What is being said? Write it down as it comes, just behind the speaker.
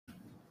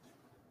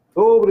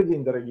Добрый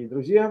день, дорогие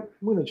друзья!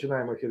 Мы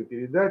начинаем эфир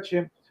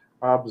передачи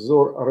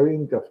 «Обзор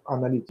рынков»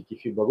 аналитики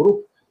FIBO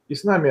Group. И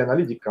с нами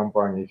аналитик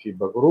компании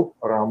FIBO Group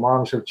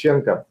Роман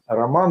Шевченко.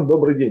 Роман,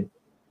 добрый день!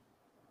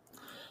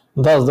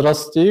 Да,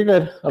 здравствуйте,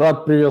 Игорь.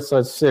 Рад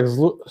приветствовать всех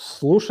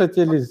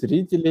слушателей,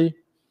 зрителей.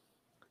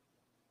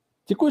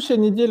 Текущая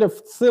неделя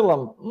в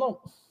целом,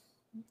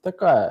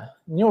 такая,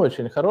 не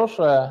очень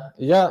хорошая.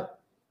 Я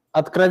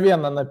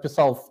откровенно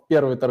написал в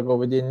первый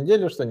торговый день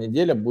недели, что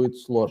неделя будет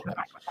сложной.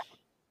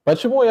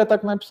 Почему я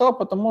так написал?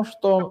 Потому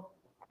что,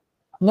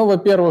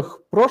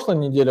 во-первых, прошлая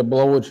неделя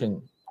была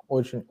очень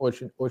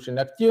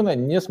активной,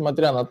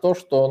 несмотря на то,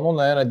 что,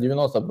 наверное,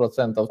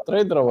 90%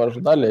 трейдеров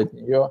ожидали от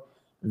нее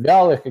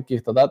вялых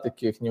каких-то,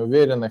 таких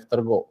неуверенных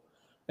торгов.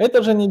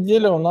 Эта же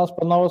неделя у нас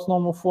по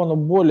новостному фону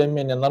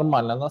более-менее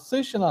нормально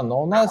насыщена,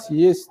 но у нас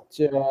есть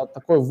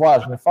такой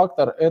важный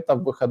фактор – это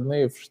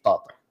выходные в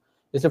Штатах.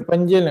 Если в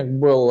понедельник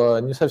был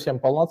не совсем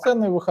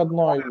полноценный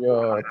выходной,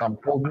 там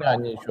полдня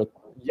они еще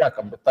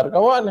якобы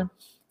торговали,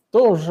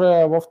 то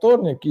уже во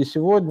вторник и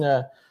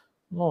сегодня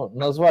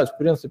назвать, в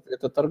принципе,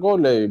 это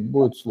торговлей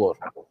будет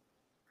сложно.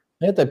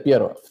 Это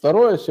первое.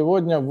 Второе,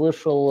 сегодня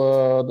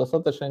вышел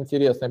достаточно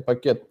интересный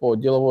пакет по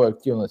деловой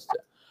активности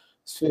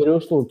в сфере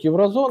услуг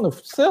еврозоны.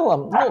 В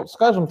целом,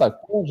 скажем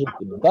так,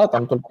 положительно,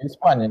 там только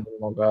Испания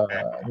немного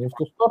не в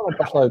ту сторону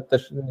пошла,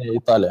 точнее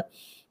Италия.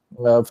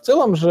 В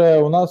целом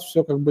же у нас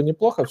все как бы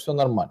неплохо, все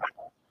нормально.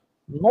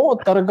 Но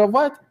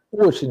торговать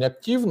очень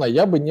активно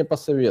я бы не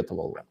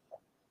посоветовал.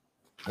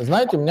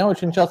 Знаете, меня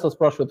очень часто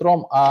спрашивают: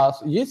 Ром, а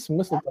есть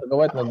смысл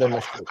торговать на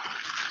демо-счете?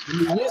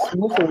 Или есть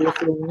смысл,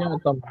 если у меня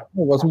там,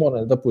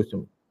 возможно,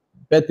 допустим,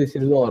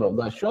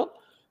 $5000, счет,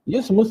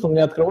 есть смысл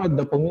мне открывать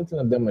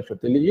дополнительно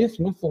демо-счет? Или есть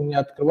смысл мне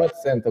открывать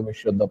центовый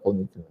счет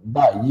дополнительно?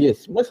 Да,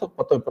 есть смысл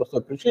по той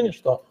простой причине,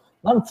 что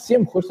нам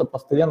всем хочется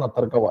постоянно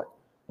торговать.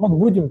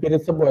 Будем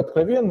перед собой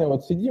откровенны,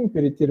 сидим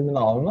перед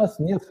терминалом, у нас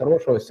нет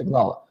хорошего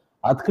сигнала.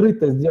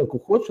 Открыть-то сделку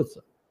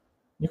хочется.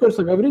 Не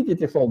хочется говорить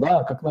этих слов,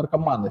 как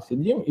наркоманы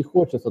сидим и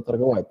хочется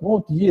торговать.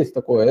 Есть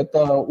такое,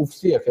 это у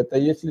всех. Это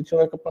если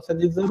человека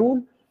посадить за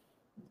руль,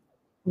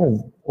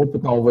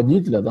 опытного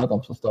водителя,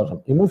 там со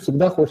стажем, ему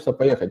всегда хочется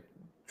поехать.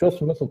 Что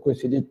смысл какой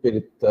сидеть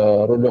перед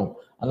рулем?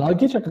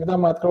 Аналогично, когда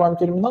мы открываем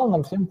терминал,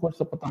 нам всем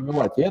хочется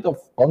поторговать. И это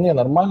вполне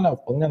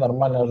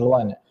нормальное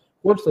желание.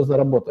 Хочется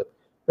заработать.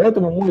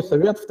 Поэтому мой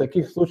совет в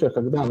таких случаях,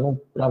 когда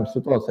прям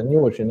ситуация не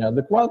очень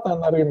адекватная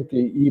на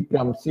рынке и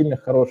прям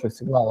сильных хороших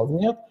сигналов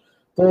нет,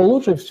 то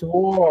лучше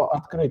всего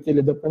открыть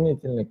или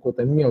дополнительный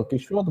какой-то мелкий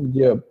счет,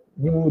 где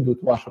не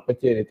будут ваши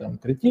потери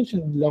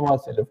критичны для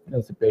вас или в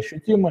принципе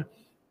ощутимы.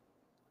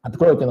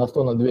 Откройте на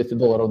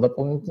 $100-200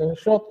 дополнительный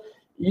счет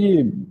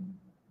и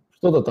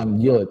что-то там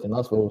делайте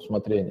на свое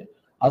усмотрение.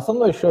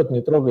 Основной счет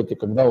не трогайте,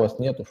 когда у вас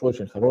нет уж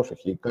очень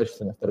хороших и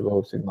качественных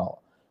торговых сигналов.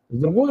 С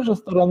другой же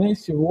стороны,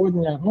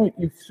 сегодня,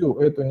 и всю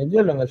эту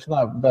неделю,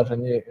 начиная даже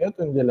не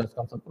эту неделю, а с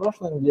конца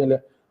прошлой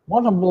недели,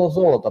 можно было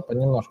золото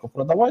понемножку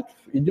продавать.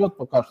 Идет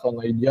пока что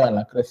оно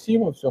идеально,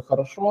 красиво, все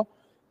хорошо.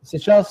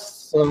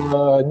 Сейчас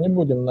не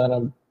будем,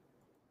 наверное,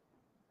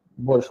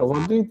 больше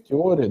воды,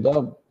 теории,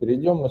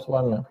 перейдем мы с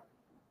вами.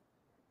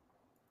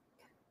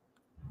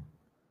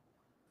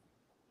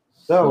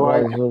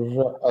 Давайте. Сразу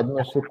же,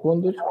 одну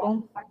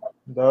секундочку.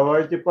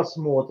 Давайте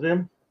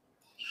посмотрим,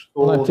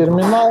 что... На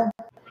терминал.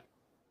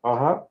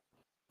 Ага.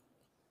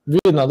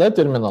 Видно,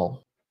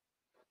 терминал?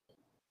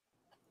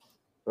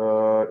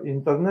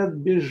 Интернет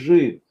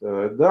бежит.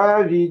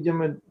 Да,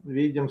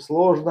 видим.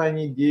 Сложная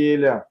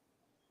неделя.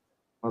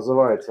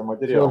 Называется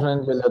материал.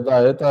 Сложная неделя,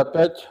 да. Это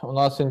опять у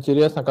нас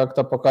интересно,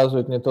 как-то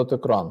показывает не тот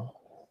экран.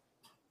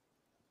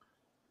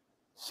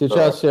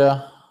 Сейчас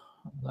я,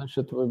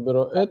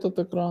 выберу этот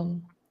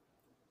экран.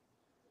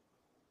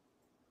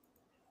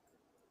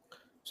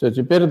 Все,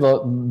 теперь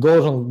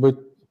должен быть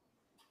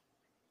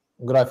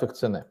график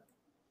цены.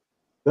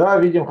 Да,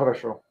 видим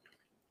хорошо.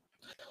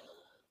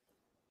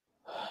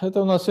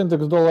 Это у нас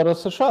индекс доллара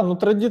США.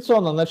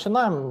 Традиционно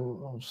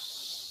начинаем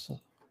с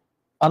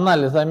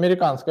анализа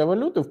американской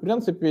валюты. В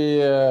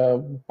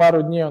принципе,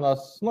 пару дней у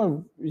нас,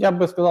 я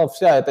бы сказал,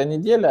 вся эта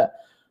неделя,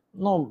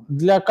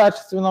 для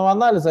качественного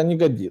анализа не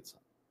годится.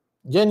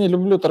 Я не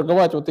люблю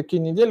торговать такие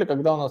недели,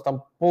 когда у нас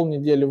там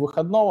полнедели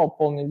выходного,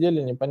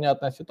 полнедели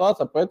непонятная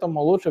ситуация,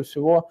 поэтому лучше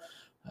всего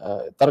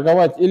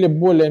торговать или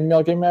более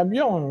мелкими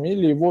объемами,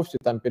 или и вовсе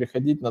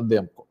переходить на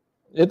демку.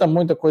 Это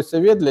мой такой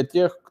совет для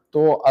тех,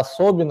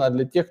 особенно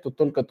для тех, кто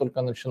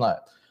только-только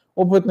начинает.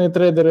 Опытные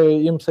трейдеры,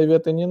 им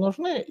советы не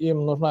нужны,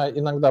 им нужна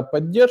иногда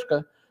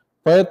поддержка,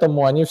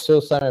 поэтому они все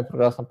сами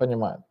прекрасно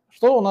понимают.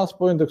 Что у нас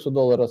по индексу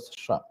доллара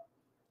США?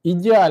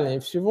 Идеальнее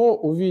всего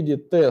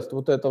увидеть тест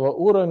этого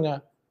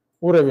уровня.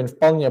 Уровень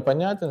вполне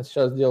понятен,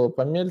 сейчас сделаю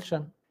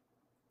помельче.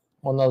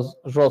 У нас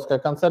жесткая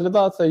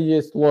консолидация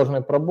есть,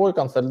 ложный пробой,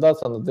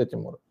 консолидация над этим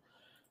уровнем.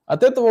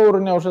 От этого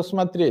уровня уже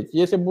смотреть.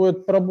 Если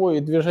будет пробой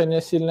и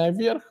движение сильное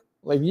вверх,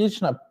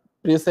 логично,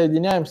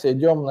 присоединяемся,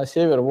 идем на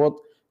север,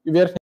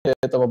 верхняя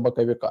этого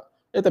боковика.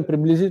 Это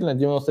приблизительно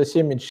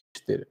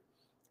 97,4.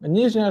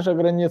 Нижняя же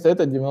граница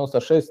это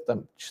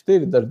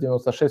 96,4, даже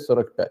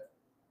 96,45.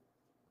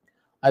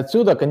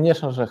 Отсюда,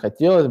 конечно же,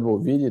 хотелось бы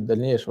увидеть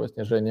дальнейшего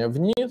снижения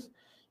вниз,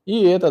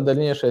 и это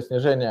дальнейшее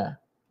снижение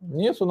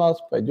вниз у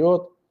нас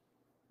пойдет,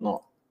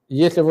 ну,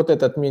 если вот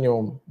этот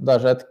минимум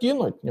даже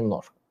откинуть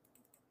немножко,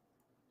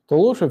 то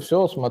лучше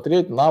всего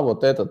смотреть на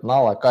вот этот,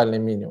 на локальный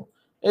минимум.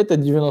 Это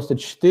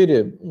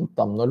 94, ну,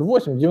 там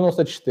 0,8,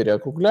 94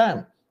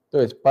 округляем.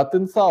 То есть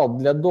потенциал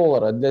для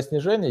доллара для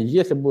снижения,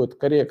 если будет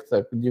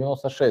коррекция к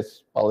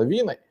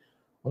 96,5,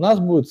 у нас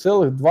будет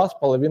целых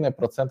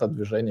 2,5%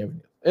 движения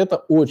вниз. Это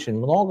очень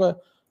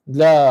много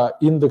для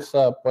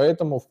индекса,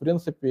 поэтому, в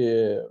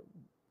принципе,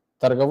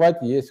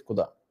 торговать есть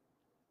куда.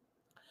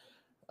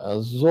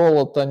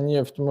 Золото,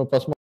 нефть мы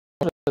посмотрим,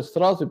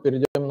 сразу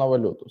перейдем на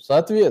валюту.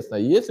 Соответственно,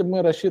 если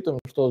мы рассчитываем,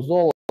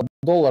 что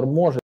доллар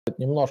может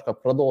немножко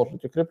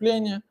продолжить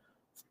укрепление,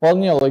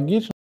 вполне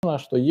логично,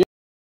 что есть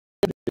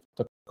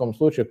в таком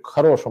случае к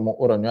хорошему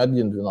уровню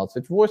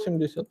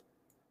 1.1280,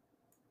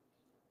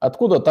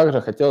 откуда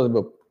также хотелось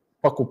бы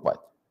покупать.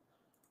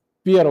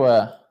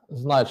 Первая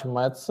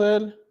значимая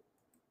цель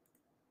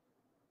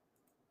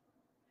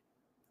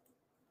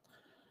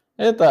 –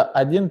 это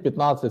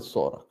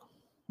 1.1540.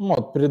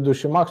 Вот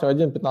предыдущий максимум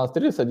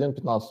 1.1530,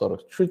 1.1540.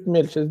 Чуть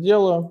мельче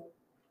сделаю.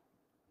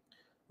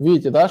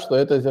 Видите, да, что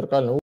это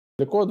зеркальный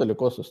уровень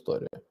далеко с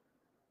историей.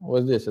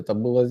 Вот здесь это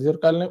был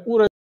зеркальный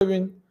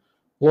уровень.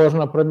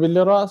 Ложно пробили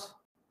раз,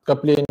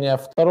 скопление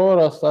второй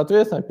раз.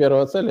 Соответственно,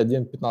 первая цель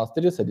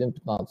 1.1530,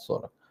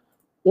 1.1540.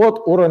 От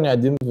уровня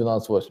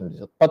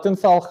 1.1280.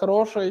 Потенциал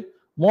хороший.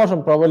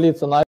 Можем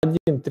провалиться на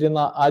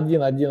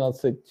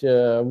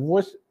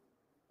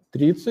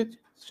 1.1130.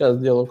 Сейчас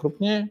сделаю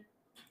крупнее.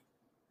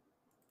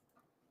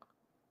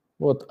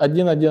 Вот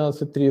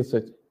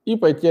 1.1130. И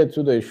пойти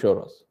отсюда еще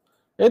раз.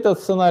 Этот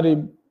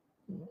сценарий,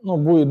 ну,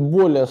 будет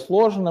более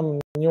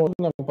сложным,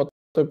 неудобным по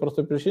той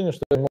простой причине,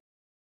 что мы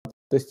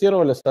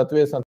тестировали,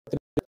 соответственно,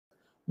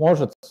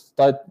 может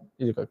стать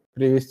или как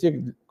привести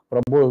к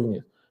пробою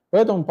вниз.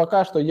 Поэтому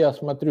пока что я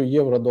смотрю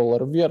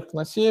евро-доллар вверх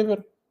на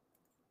север,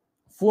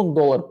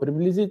 фунт-доллар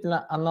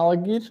приблизительно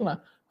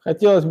аналогично.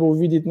 Хотелось бы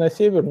увидеть на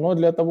север, но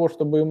для того,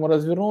 чтобы ему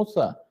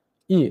развернуться,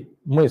 и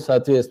мы,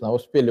 соответственно,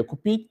 успели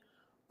купить,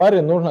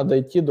 паре нужно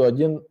дойти до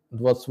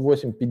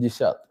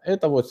 1.2850.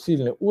 Это вот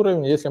сильный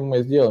уровень. Если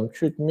мы сделаем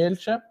чуть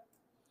мельче,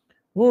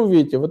 вы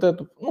увидите вот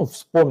эту, ну,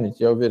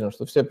 вспомните, я уверен,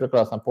 что все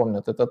прекрасно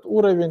помнят этот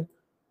уровень.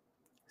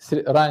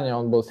 Ранее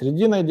он был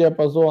серединой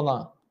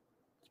диапазона,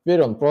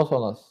 теперь он просто у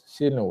нас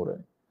сильный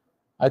уровень.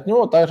 От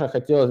него также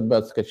хотелось бы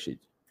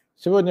отскочить.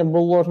 Сегодня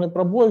был ложный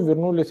пробой,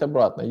 вернулись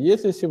обратно.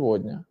 Если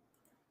сегодня,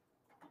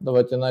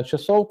 давайте на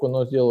часовку,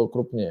 но сделаю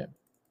крупнее.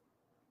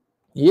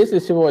 Если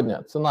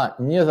сегодня цена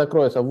не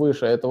закроется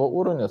выше этого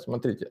уровня,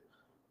 смотрите,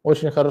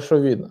 очень хорошо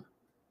видно,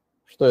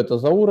 что это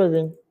за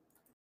уровень.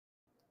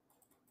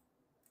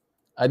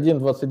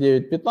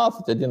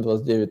 1.2915,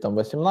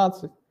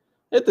 1.2918.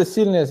 Это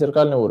сильный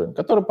зеркальный уровень,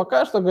 который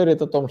пока что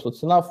говорит о том, что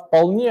цена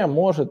вполне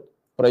может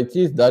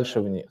пройтись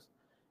дальше вниз.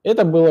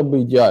 Это было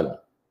бы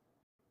идеально.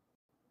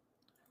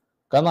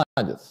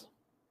 Канадец.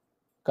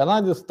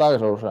 Канадец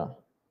также уже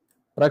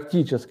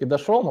практически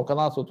дошел, но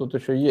канадцу тут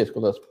еще есть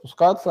куда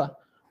спускаться.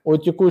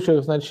 От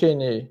текущих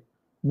значений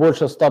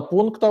больше 100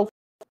 пунктов.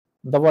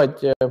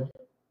 Давайте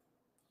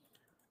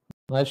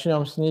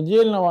начнем с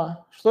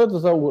недельного. Что это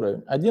за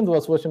уровень?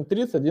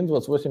 1.2830,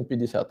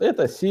 1.2850.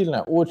 Это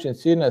сильная, очень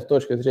сильная с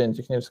точки зрения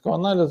технического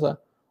анализа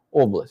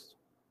область.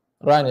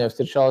 Ранее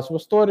встречалась в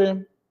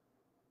истории.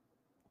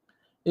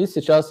 И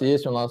сейчас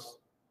есть у нас,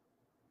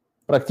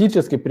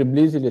 практически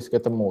приблизились к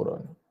этому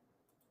уровню.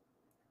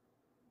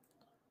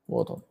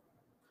 Вот он.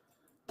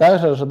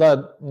 Также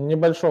ожидает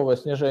небольшого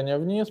снижения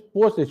вниз,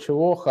 после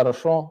чего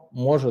хорошо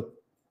может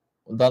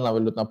данная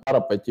валютная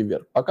пара пойти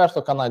вверх. Пока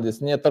что канадец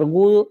не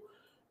торгую.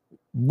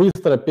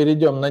 Быстро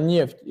перейдем на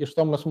нефть. И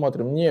что мы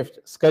смотрим? Нефть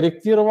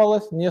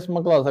скорректировалась, не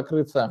смогла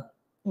закрыться,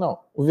 ну,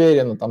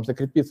 уверенно там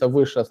закрепиться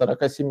выше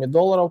 47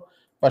 долларов.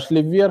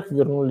 Пошли вверх,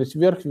 вернулись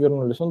вверх,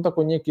 вернулись. Ну,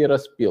 такой некий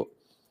распил.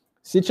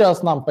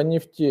 Сейчас нам по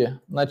нефти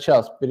на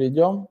час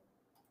перейдем.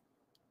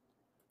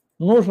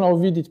 Нужно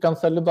увидеть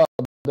консолидацию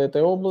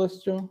этой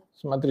областью.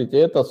 Смотрите,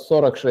 это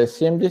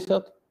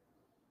 46.70.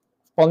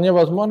 Вполне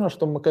возможно,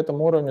 что мы к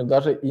этому уровню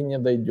даже и не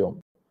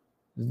дойдем.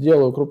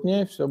 Сделаю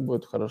крупнее, все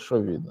будет хорошо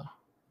видно.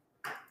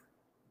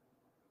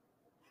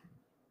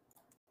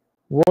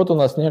 Вот у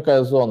нас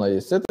некая зона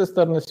есть. С этой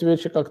стороны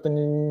свечи как-то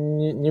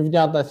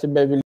невнятно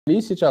себя вели.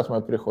 Сейчас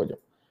мы приходим.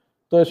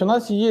 То есть у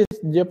нас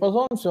есть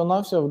диапазон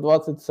всего-навсего в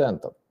 20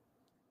 центов.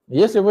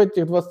 Если в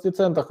этих 20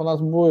 центах у нас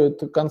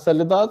будет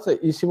консолидация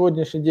и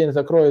сегодняшний день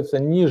закроется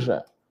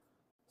ниже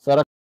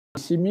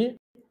 47,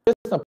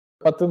 соответственно,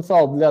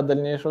 потенциал для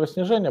дальнейшего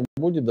снижения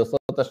будет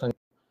достаточно.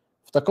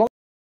 В таком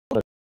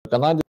случае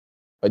Канада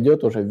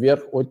пойдет уже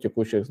вверх от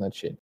текущих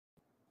значений.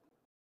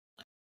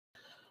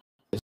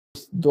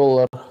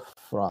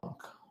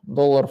 Доллар-франк.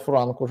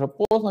 Доллар-франк уже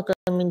поздно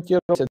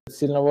комментировать, от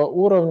сильного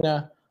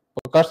уровня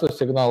пока что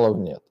сигналов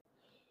нет.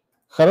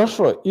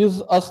 Хорошо,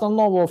 из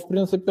основного, в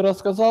принципе,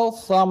 рассказал.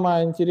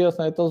 Самое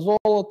интересное – это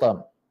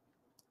золото.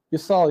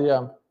 Писал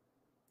я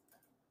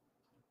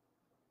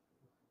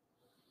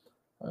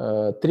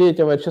 3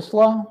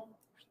 числа,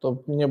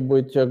 чтобы не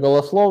быть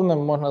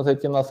голословным, можно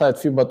зайти на сайт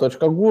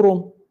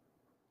FIBO.Guru.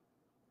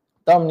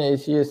 Там у меня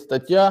есть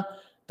статья,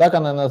 так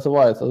она и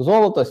называется,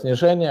 «Золото,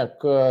 снижение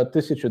к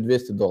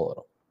 $1200».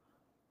 То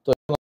есть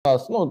у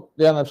нас,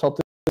 я написал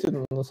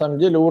 1000, на самом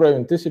деле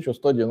уровень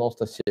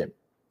 1197.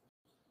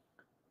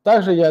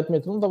 Также я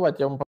отметил,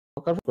 давайте я вам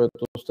покажу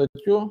эту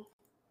статью.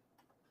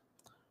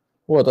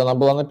 Вот она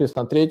была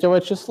написана 3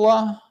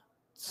 числа,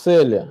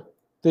 цели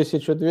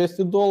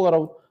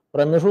 $1200,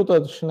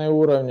 промежуточные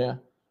уровни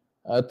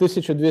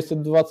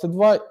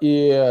 1222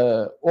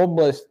 и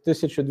область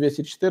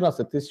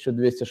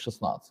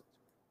 1214-1216.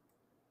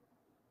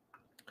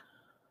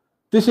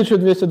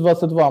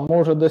 1222 мы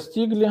уже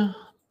достигли,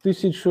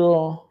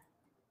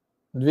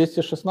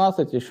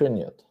 1216 еще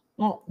нет.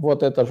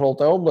 Вот эта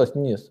желтая область,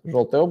 низ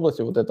желтой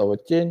области, вот эта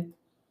вот тень,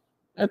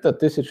 это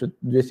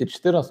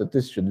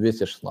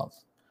 1214-1216.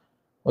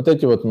 Вот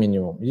эти вот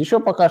минимум. Еще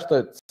пока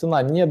что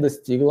цена не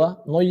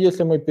достигла, но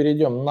если мы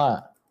перейдем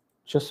на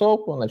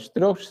часовку, на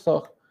 4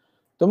 часах,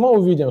 то мы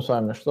увидим с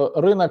вами, что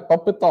рынок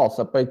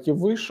попытался пойти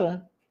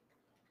выше.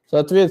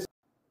 Соответственно,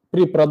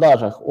 при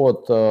продажах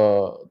от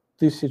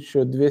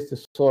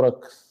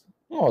 1240,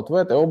 вот в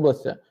этой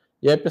области,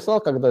 я описал,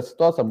 когда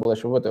ситуация была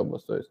еще в этой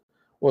области. То есть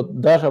вот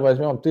даже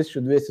возьмем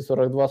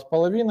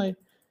 1242,5,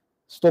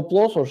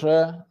 стоп-лосс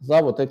уже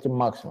за вот этим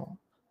максимумом.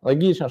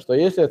 Логично, что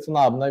если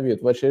цена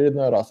обновит в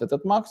очередной раз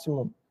этот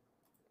максимум,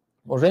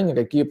 уже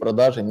никакие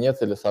продажи не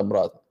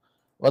целесообразны.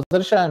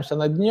 Возвращаемся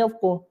на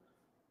дневку.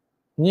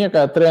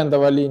 Некая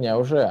трендовая линия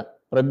уже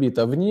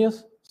пробита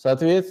вниз.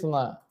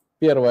 Соответственно,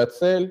 первая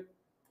цель,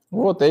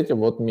 вот эти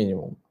вот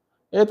минимум.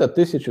 Это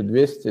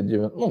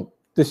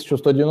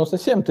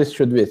 1197,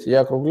 1200.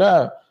 Я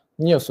округляю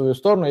не в свою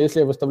сторону.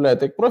 Если я выставляю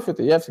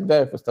тейк-профиты, я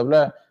всегда их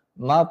выставляю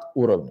над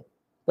уровнем.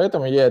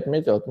 Поэтому я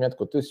отметил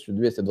отметку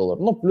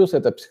 $1200. Плюс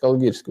это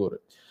психологический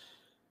уровень.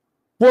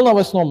 По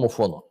новостному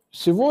фону.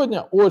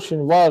 Сегодня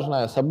очень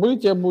важное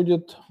событие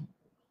будет.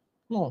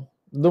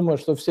 Думаю,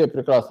 что все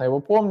прекрасно его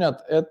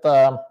помнят.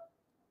 Это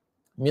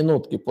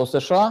минутки по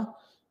США.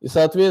 И,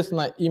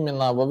 соответственно,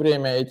 именно во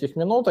время этих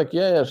минуток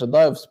я и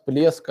ожидаю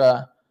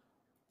всплеска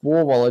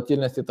по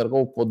волатильности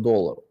торгов по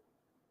доллару.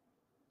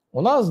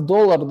 У нас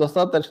доллар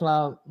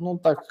достаточно,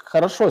 так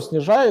хорошо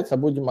снижается,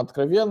 будем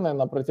откровенны,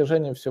 на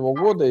протяжении всего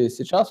года. И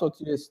сейчас вот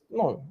есть,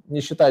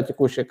 не считая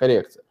текущей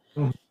коррекции.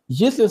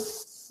 Если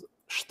с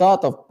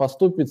Штатов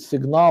поступит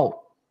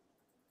сигнал,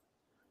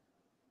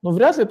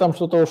 вряд ли там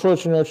что-то уж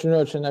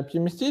очень-очень-очень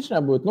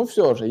оптимистичное будет, но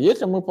все же,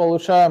 если мы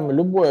получаем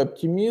любой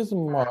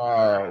оптимизм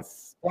в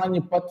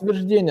плане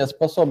подтверждения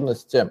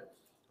способности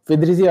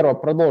Федрезерва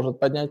продолжить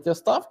поднятие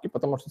ставки,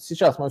 потому что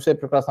сейчас мы все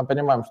прекрасно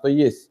понимаем, что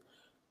есть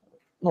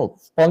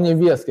вполне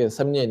веские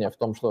сомнения в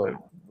том, что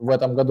в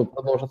этом году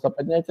продолжится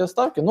поднятие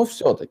ставки, но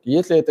все-таки,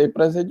 если это и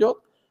произойдет,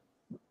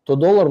 то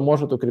доллар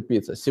может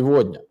укрепиться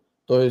сегодня.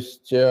 То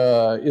есть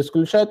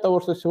исключать того,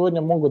 что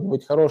сегодня могут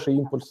быть хорошие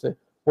импульсы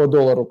по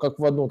доллару как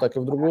в одну, так и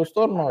в другую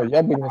сторону,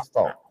 я бы не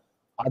стал.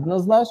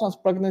 Однозначно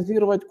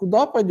спрогнозировать,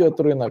 куда пойдет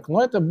рынок,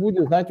 но это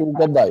будет, знаете,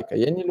 угадайка.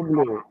 Я не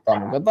люблю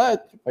там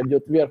гадать,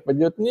 пойдет вверх,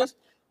 пойдет вниз.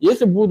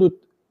 Если будут,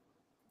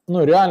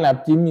 реальный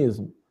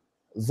оптимизм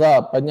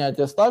за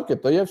поднятие ставки,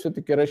 то я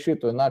все-таки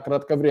рассчитываю на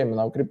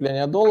кратковременное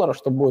укрепление доллара,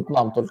 что будет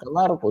нам только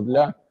на руку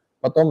для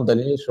потом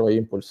дальнейшего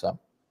импульса,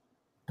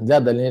 для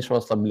дальнейшего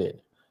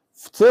ослабления.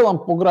 В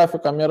целом по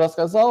графикам я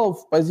рассказал,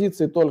 в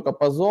позиции только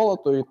по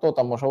золоту, и то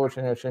там уже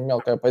очень-очень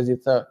мелкая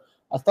позиция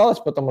осталась,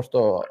 потому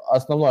что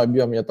основной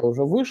объем я-то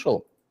уже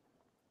вышел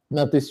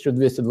на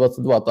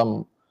 1222,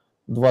 там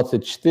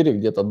 24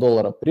 где-то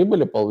доллара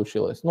прибыли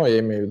получилось, я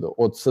имею в виду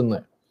от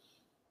цены.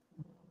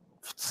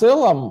 В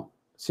целом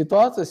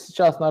ситуация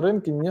сейчас на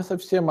рынке не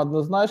совсем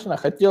однозначна.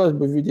 Хотелось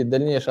бы видеть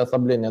дальнейшее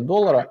ослабление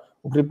доллара,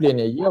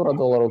 укрепление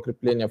евро-доллара,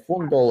 укрепление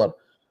фунт-доллар.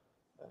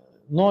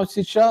 Но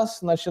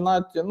сейчас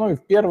начинать, и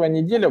в первой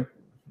неделе,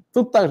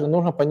 тут также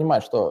нужно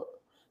понимать, что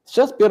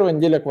сейчас первая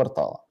неделя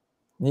квартала.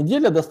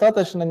 Неделя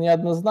достаточно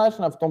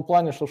неоднозначна в том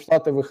плане, что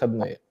Штаты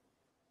выходные.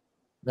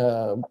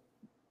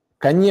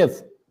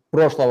 Конец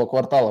прошлого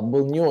квартала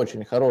был не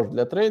очень хорош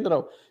для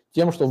трейдеров,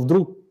 тем, что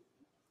вдруг,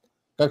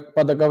 как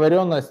по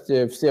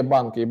договоренности, все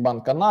банки, и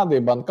Банк Канады, и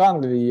Банк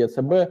Англии, и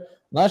ЕЦБ,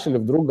 начали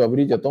вдруг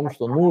говорить о том,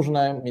 что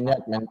нужно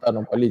менять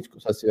монетарную политику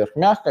со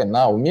сверхмягкой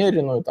на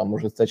умеренную,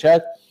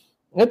 ужесточать.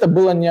 Это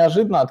было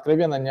неожиданно,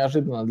 откровенно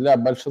неожиданно для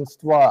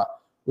большинства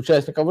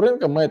участников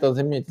рынка. Мы это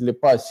заметили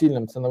по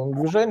сильным ценовым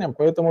движениям,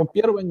 поэтому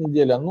первая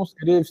неделя,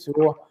 скорее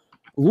всего,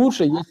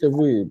 лучше, если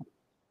вы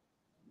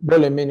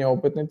более-менее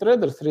опытный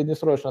трейдер,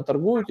 среднесрочно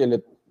торгуете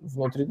или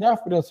внутри дня,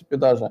 в принципе,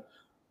 даже,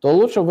 то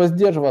лучше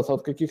воздерживаться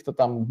от каких-то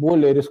там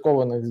более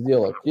рискованных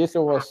сделок. Если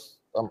у вас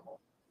там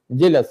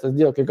делятся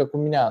сделки, как у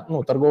меня,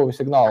 торговый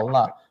сигнал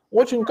на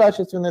очень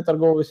качественный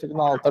торговый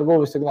сигнал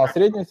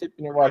средней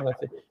степени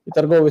важности и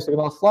торговый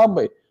сигнал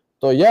слабый,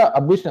 то я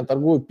обычно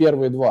торгую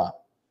первые два.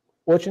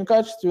 Очень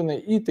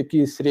качественные и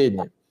такие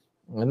средние.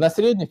 На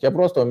средних я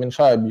просто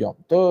уменьшаю объем.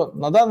 То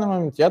на данный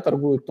момент я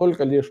торгую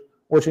только лишь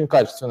очень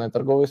качественные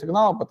торговые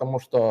сигналы, потому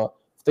что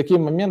в такие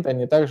моменты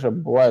они также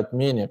бывают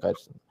менее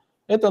качественны.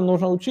 Это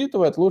нужно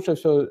учитывать, лучше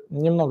все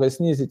немного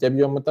снизить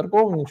объемы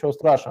торгов, ничего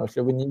страшного, если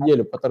вы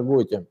неделю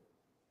поторгуете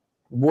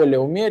более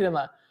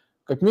умеренно,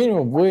 как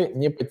минимум вы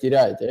не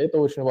потеряете, это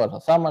очень важно.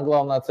 Самая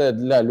главная цель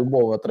для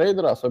любого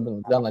трейдера,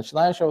 особенно для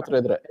начинающего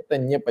трейдера, это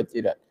не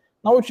потерять.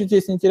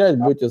 Научитесь не терять,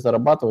 будете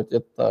зарабатывать,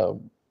 это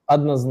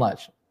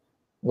однозначно.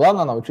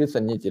 Главное научиться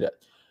не терять.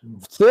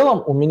 В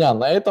целом у меня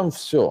на этом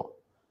все.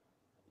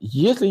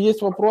 Если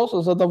есть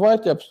вопросы,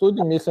 задавайте,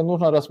 обсудим. Если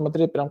нужно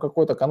рассмотреть прям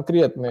какой-то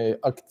конкретный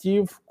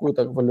актив,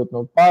 какую-то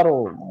валютную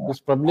пару,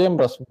 без проблем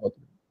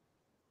рассмотрим.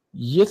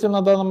 Если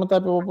на данном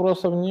этапе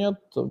вопросов нет,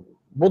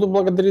 буду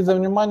благодарить за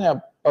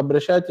внимание.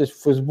 Обращайтесь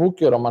в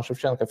Фейсбуке, Роман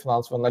Шевченко,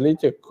 финансовый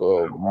аналитик,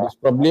 без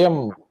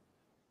проблем.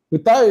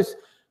 Пытаюсь,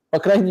 по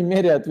крайней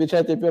мере,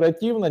 отвечать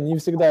оперативно. Не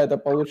всегда это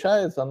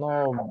получается,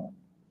 но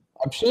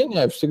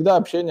общение, всегда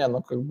общение,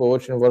 оно как бы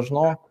очень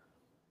важно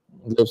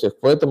для всех.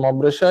 Поэтому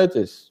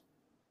обращайтесь.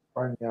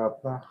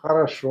 Понятно,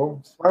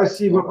 хорошо.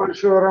 Спасибо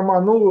большое,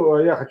 Роман. Ну,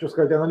 я хочу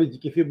сказать,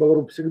 аналитики FIBO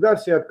Group всегда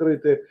все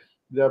открыты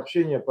для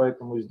общения,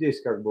 поэтому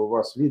здесь как бы у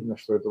вас видно,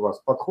 что это у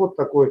вас подход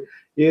такой,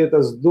 и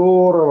это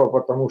здорово,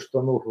 потому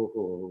что,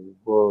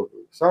 ну,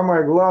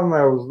 самое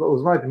главное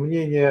узнать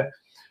мнение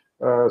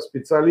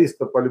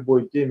специалиста по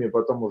любой теме,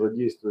 потом уже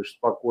действуешь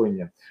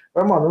спокойнее.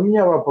 Роман, у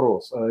меня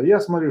вопрос. Я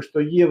смотрю,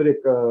 что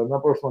еврик на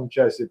прошлом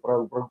часе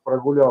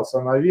прогулялся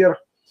наверх,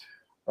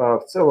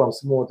 в целом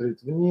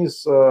смотрит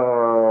вниз.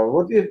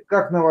 Вот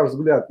как на ваш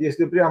взгляд,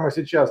 если прямо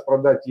сейчас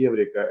продать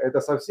еврика,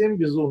 это совсем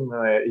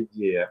безумная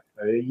идея?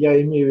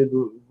 Я имею в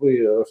виду,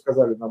 вы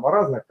сказали нам о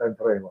разных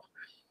таймфреймах.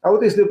 А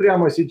вот если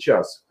прямо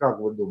сейчас, как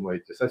вы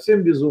думаете,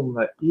 совсем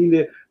безумно?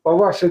 Или по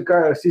вашей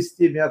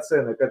системе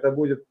оценок это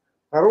будет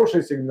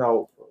хороший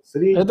сигнал?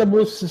 Средний? Это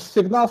будет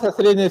сигнал со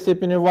средней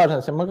степенью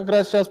важности. Мы как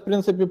раз сейчас, в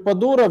принципе,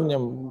 под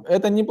уровнем.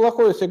 Это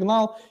неплохой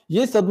сигнал.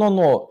 Есть одно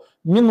но.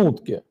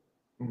 Минутки.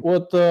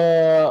 Вот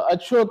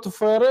отчет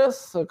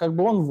ФРС, как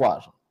бы он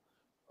важен.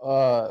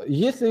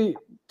 Если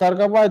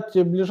торговать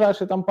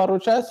ближайшие там пару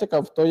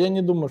часиков, то я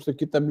не думаю, что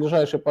какие-то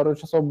ближайшие пару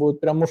часов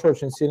будут прям уж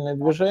очень сильные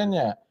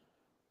движения.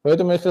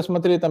 Поэтому если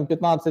смотреть там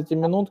 15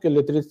 минутки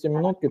или 30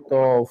 минутки,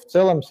 то в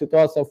целом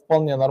ситуация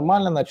вполне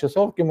нормальная. На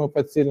часовке мы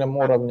под сильным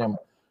уровнем.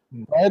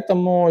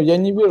 Поэтому я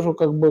не вижу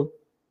как бы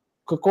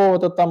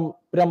какого-то там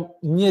прям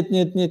нет,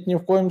 ни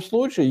в коем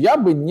случае, я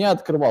бы не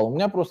открывал. У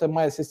меня просто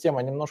моя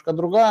система немножко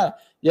другая.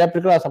 Я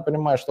прекрасно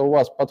понимаю, что у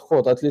вас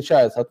подход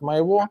отличается от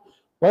моего,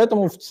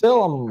 поэтому в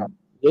целом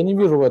я не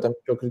вижу в этом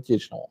ничего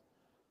критичного.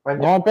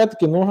 Понятно. Но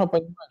опять-таки нужно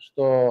понимать,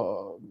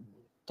 что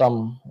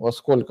там во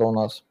сколько у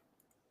нас.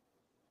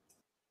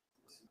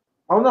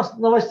 А у нас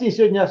новостей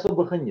сегодня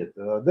особых и нет.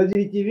 До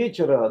 9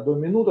 вечера, до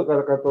минуты,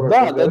 которая...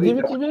 Да, до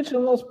 9 вечера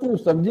у нас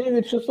пусто. В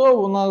 9 часов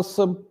у нас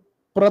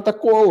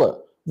протоколы.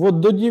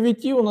 Вот до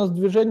 9 у нас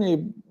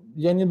движений,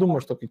 я не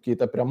думаю, что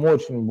какие-то прям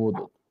очень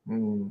будут.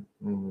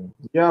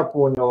 Я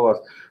понял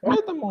вас.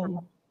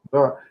 Поэтому,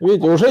 да.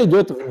 Видите, уже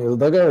идет вниз,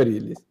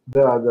 договорились.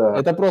 Да, да.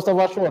 Это просто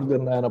ваш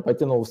ордер, наверное,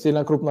 потянул,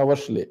 сильно крупно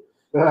вошли.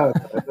 Да,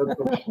 это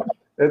точно.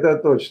 Это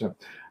точно.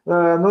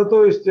 Ну,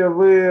 то есть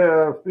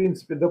вы, в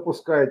принципе,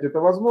 допускаете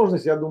эту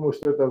возможность. Я думаю,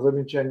 что это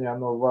замечание,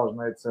 оно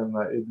важно и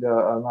ценно и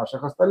для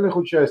наших остальных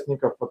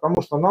участников,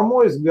 потому что, на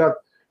мой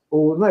взгляд,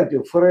 знаете,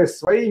 у ФРС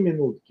свои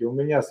минутки, у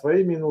меня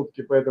свои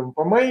минутки, поэтому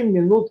по моим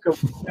минуткам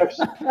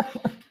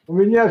у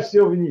меня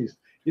все вниз.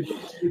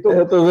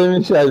 Это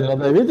замечательно,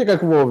 да, видите,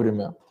 как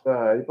вовремя.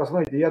 Да, и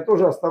посмотрите, я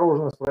тоже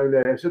осторожность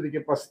проявляю, я все-таки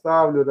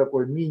поставлю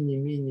такой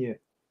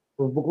мини-мини,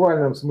 в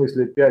буквальном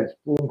смысле 5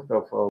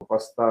 пунктов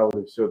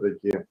поставлю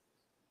все-таки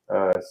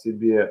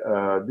себе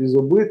без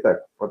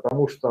убыток,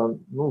 потому что,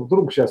 ну,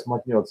 вдруг сейчас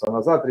мотнется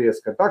назад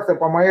резко. Так-то,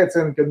 по моей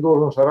оценке,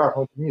 должен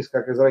шарахнуть вниз,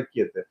 как из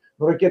ракеты.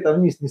 Но ракета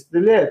вниз не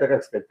стреляет, а,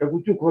 как сказать, как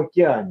утюг в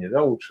океане,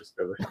 да, лучше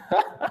сказать.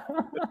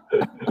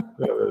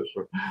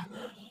 Хорошо.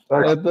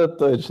 Это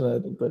точно,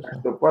 это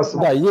точно.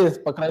 Да,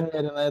 есть, по крайней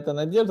мере, на это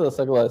надежда,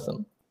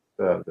 согласен.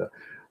 Да, да.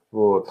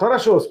 Вот.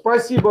 Хорошо,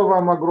 спасибо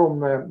вам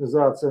огромное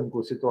за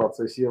оценку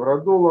ситуации с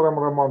евро-долларом,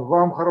 Роман.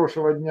 Вам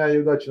хорошего дня и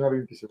удачи на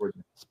рынке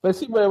сегодня.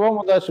 Спасибо и вам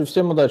удачи,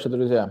 всем удачи,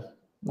 друзья.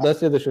 До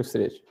следующих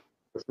встреч.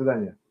 До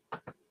свидания.